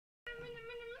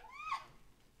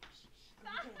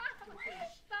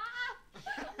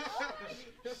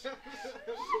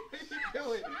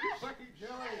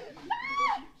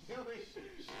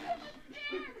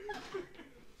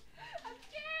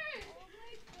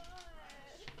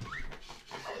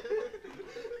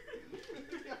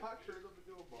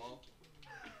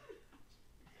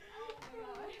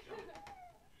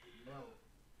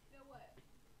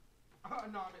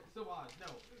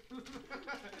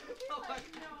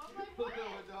I'm like, Look what?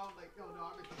 at the dog, like, oh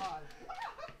no, I'm inside.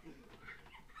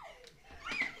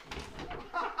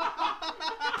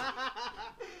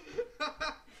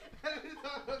 And it's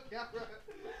on camera.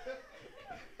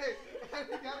 Hey, and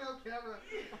it got it on camera.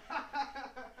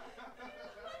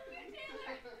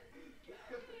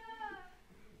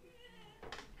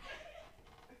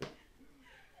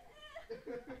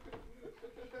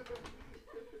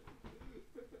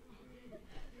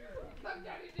 Suck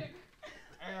daddy dick.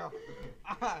 Ow.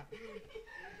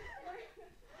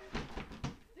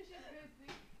 This shit's good,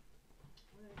 see?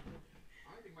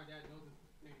 I don't think my dad knows this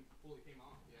thing fully came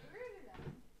off yet. Where is it at?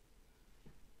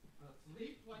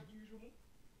 Sleep like usual.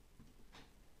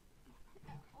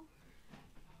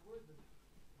 Where's the?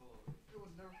 Oh, it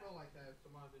would never felt like that if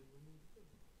somebody didn't remove it.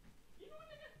 You know what,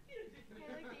 nigga? Hey,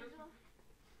 look, Angel.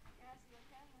 Yeah, see my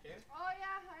camera. Yeah? Oh,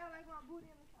 yeah, I like my booty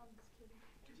in the camera. I'm just kidding.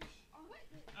 Oh, wait.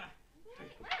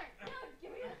 Mark, no,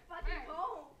 give me a fucking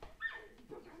bone.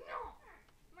 No.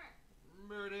 Mark.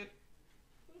 Murder.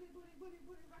 Booty, booty, booty,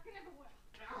 booty, rocking everywhere.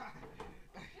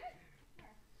 Shit.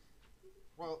 Mark.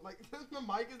 Well, like the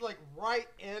mic is like right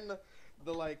in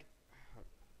the like.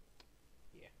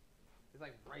 Yeah, it's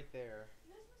like right there.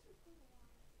 You guys must record a lot.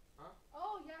 Huh?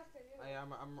 Oh, yes, they do.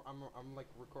 I'm like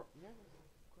record. Yeah.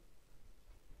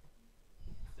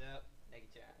 What's up,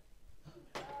 naked chat?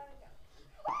 Yeah.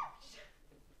 Oh, shit.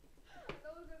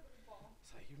 That was good for the ball.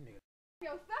 It's like you nigga.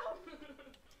 Yourself.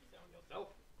 Sit on yourself.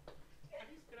 How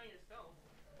do you spit on yourself?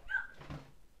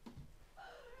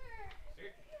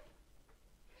 Sit.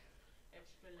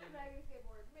 Extra I'm lemon. not gonna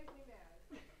skateboard. It makes me mad.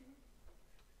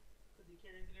 Because he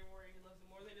carries it everywhere and he loves it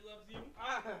more than he loves you.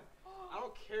 I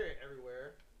don't carry it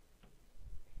everywhere.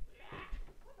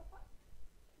 What the fuck?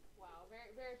 Wow,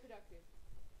 very, very productive.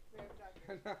 Very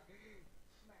productive.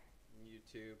 Mark.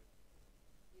 YouTube.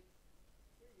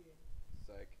 You're good.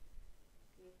 Psych.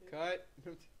 Mhm. Cut.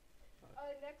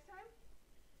 Next time?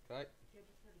 Cut. Yeah,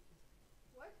 just try to kiss me.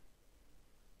 What?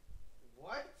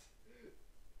 What?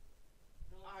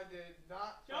 Don't I did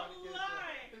not try to Don't kiss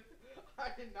lie! you. I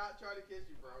did not try to kiss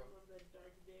you, bro. I love that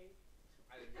dark day.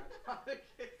 I did not try to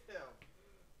kiss him.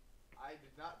 I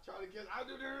did not try to kiss. I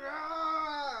did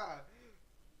not.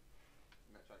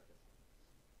 I'm not trying to kiss him. I'm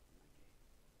not gay.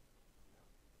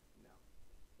 No.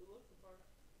 Who looks the part?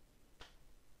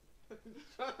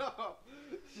 Shut up.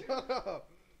 Shut up.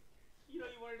 You know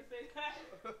you wanted to say that?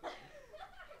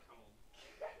 Come on.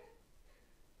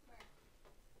 Mark.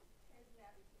 Here's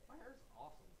nappy today. My hair's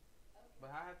awesome. Okay. But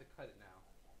I have to cut it now.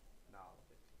 Okay. No, I love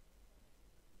it.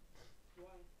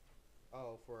 Why?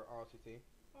 Oh, for RLCT?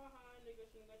 Haha, nigga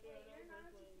shouldn't got your Wait, you're not a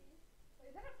place. TT? Wait,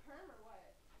 is that a perm or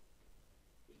what?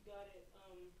 He got it,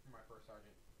 For my first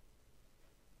sergeant.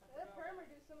 Is that a perm or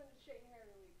do someone just straighten your hair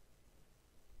every week?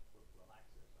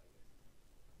 Relaxers, I guess.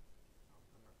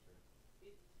 I'm not sure.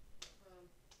 It's,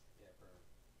 Yeah, perm.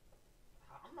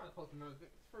 I'm not supposed to know. It's the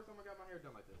first time I got my hair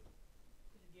done like this.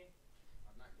 cause you gay.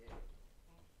 I'm not gay.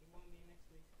 Oh, you won't be next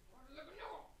week.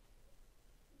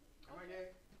 Am I gay?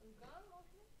 Gum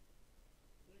motion?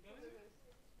 Is it gummy?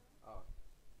 Oh.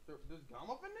 There's gum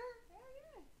up in there? Hell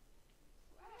yeah.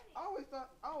 Swag. I always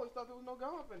thought there was no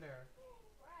gum up in there.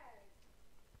 Swag.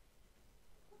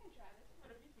 We can try this.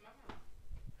 What a piece of my house.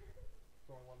 There's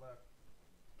only one left.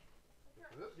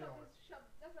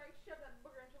 That's right, shove that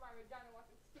booger into my vagina while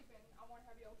it's sleeping. I want to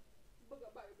have your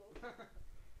booger Bible.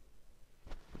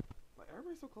 Like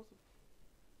everybody's so close to.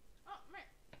 Oh, man.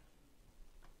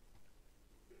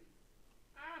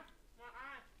 Ah! My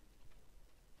eye!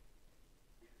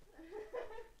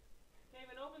 Can't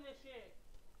even open this shit.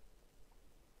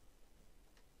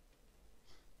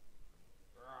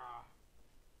 Ah.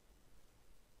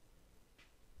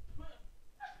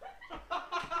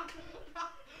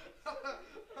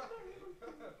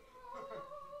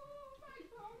 Oh, my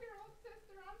 12-year-old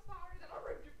sister, I'm sorry that I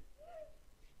ripped you.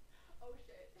 Oh,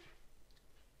 shit.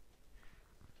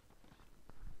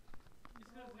 This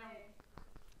No goes now. way.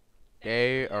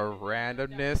 Day of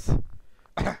randomness.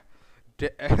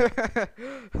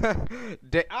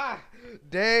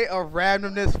 Day of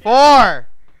randomness 4.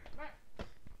 Right.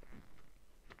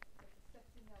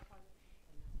 Sexy nail polish.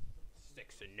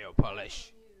 Sexy nail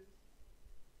polish.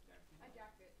 I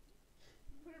jacked it.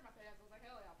 Put it in my pants. I was like,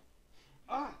 hell yeah.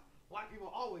 Black people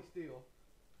always steal.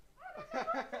 I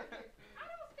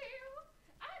don't steal.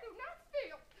 I do not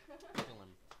steal. Kill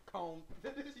him. Comb.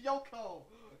 This is your comb.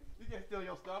 You can't steal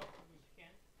your stuff. You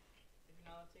can. If you're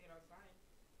not allowed to take it outside.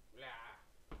 Blah.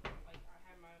 Like,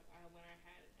 when I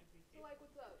had it empty. So, like,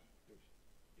 what's up? You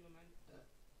want mine?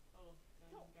 Oh,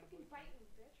 no, Don't you got a fucking boyfriend. bite me,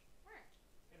 bitch. Right.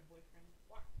 Got a boyfriend.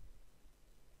 What?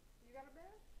 You got a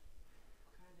band?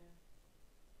 Kinda.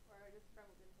 Or just friend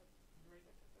with him? Right.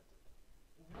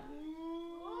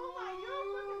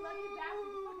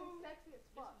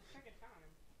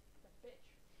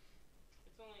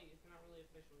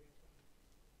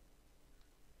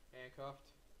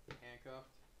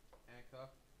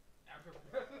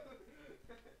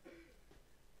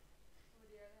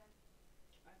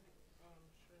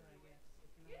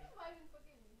 You just might even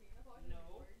fucking being a fucking No.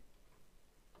 word.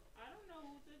 I don't know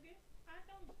who took it. I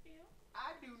don't steal.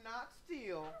 I do not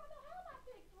steal. I don't know how my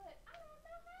pig split. I don't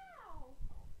know how.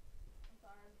 I'm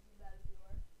sorry, I'm just as bad as you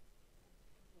are.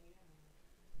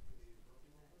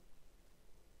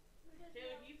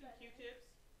 Taylor, can you use some Q-tips?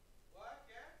 What,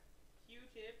 Cat?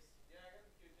 Q-tips. Yeah, I got the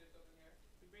Q-tips up in here.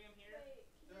 We bring them here. Wait,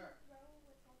 can Sure. you throw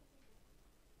with multiple people?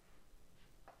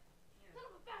 Here. Son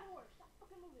of a fat horse! Stop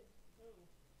fucking moving. Oh.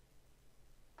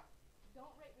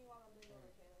 Don't rape me while I'm doing over,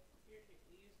 Taylor. Here,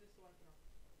 you use this so I can.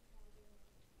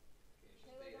 Okay, just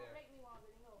Taylor, stay don't there. rape me while I'm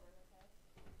doing over, okay?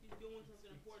 He's doing something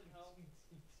important, ho.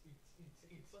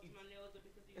 Busting my nails up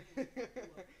because he's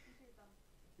Use your thumb.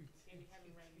 can't be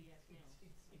having raggedy ass nails.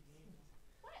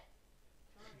 What?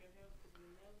 Sorry, your nails because your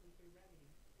nails are pretty raggedy.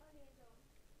 My hands on.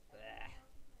 Bleh.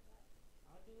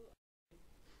 I'll do it.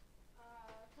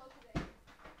 Close today.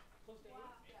 Close to Wow.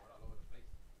 eight. Yeah. All over the place.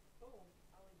 Oh,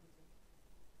 I'll leave this in.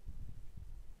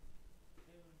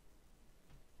 Taylor.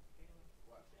 Taylor.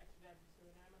 What? You should expedite this to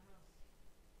the night of my house.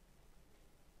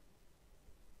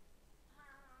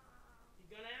 You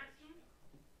gonna ask him?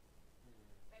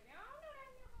 Baby, I don't know that.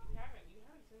 You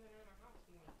haven't seen the night of my house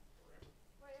in like forever.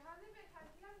 Wait, he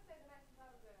hasn't stayed the night since I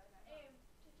was there.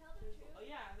 To tell the Since- truth. Oh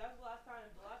yeah, that was the last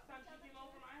time. The last time she came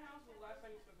over to my house was the last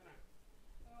time you spent the night.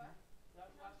 What? That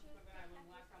was the last time you spent the night was the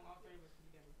last time all three of us were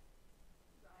together.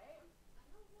 Right? I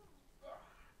don't know.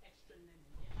 Extra lemon.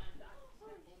 Yeah, I'm not.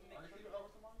 Are you sleeping over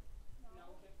somebody?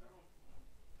 No, just her home.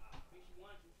 If she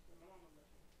wants to, my mom will let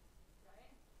you.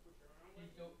 Right? Put your arm Can with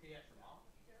you go get your mom?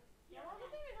 Sure. Yeah, My mom her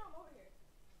doesn't even know I'm over here.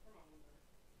 mom will let her.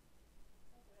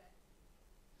 That's okay.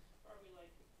 Probably like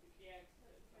if she asks.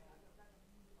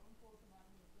 I'm full to my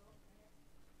myself.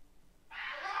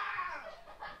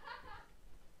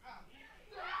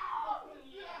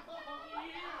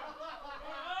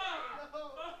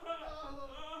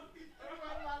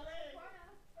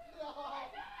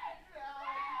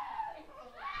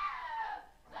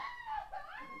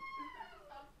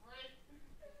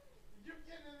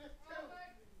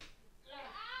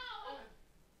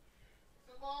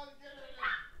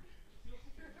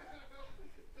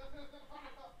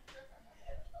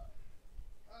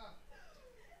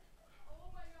 Oh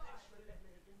my god.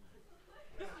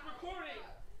 This is recording.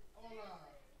 Hold on.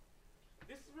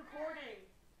 This is recording.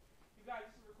 You guys,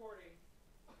 this is recording.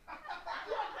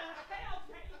 What the hell,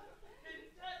 Taylor?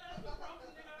 Didn't tell us the broken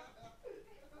nigga.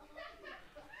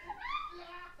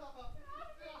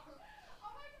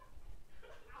 Oh my god.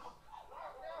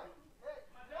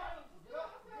 My nose.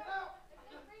 I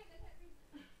can't breathe.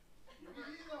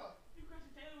 You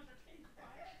crushing Taylor with your teeth.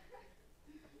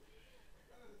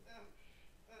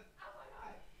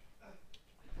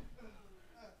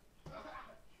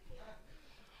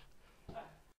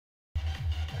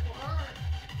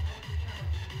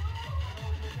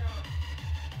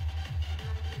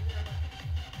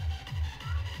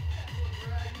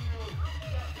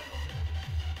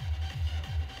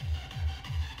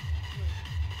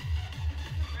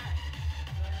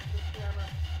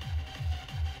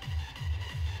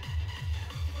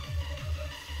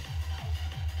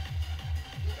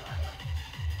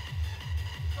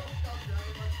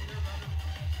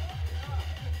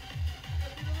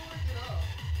 Oh my god.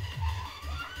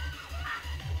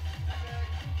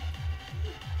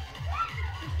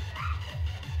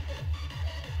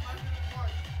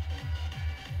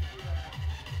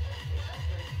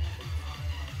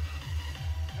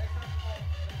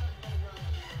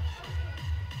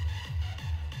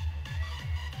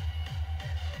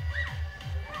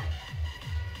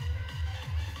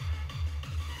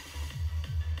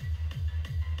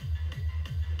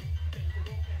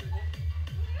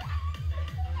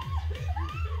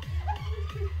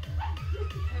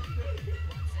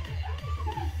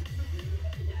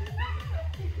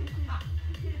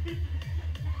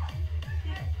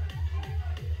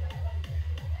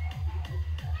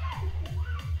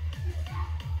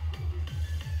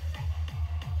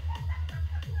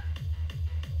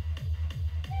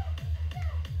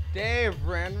 Dave,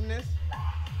 randomness.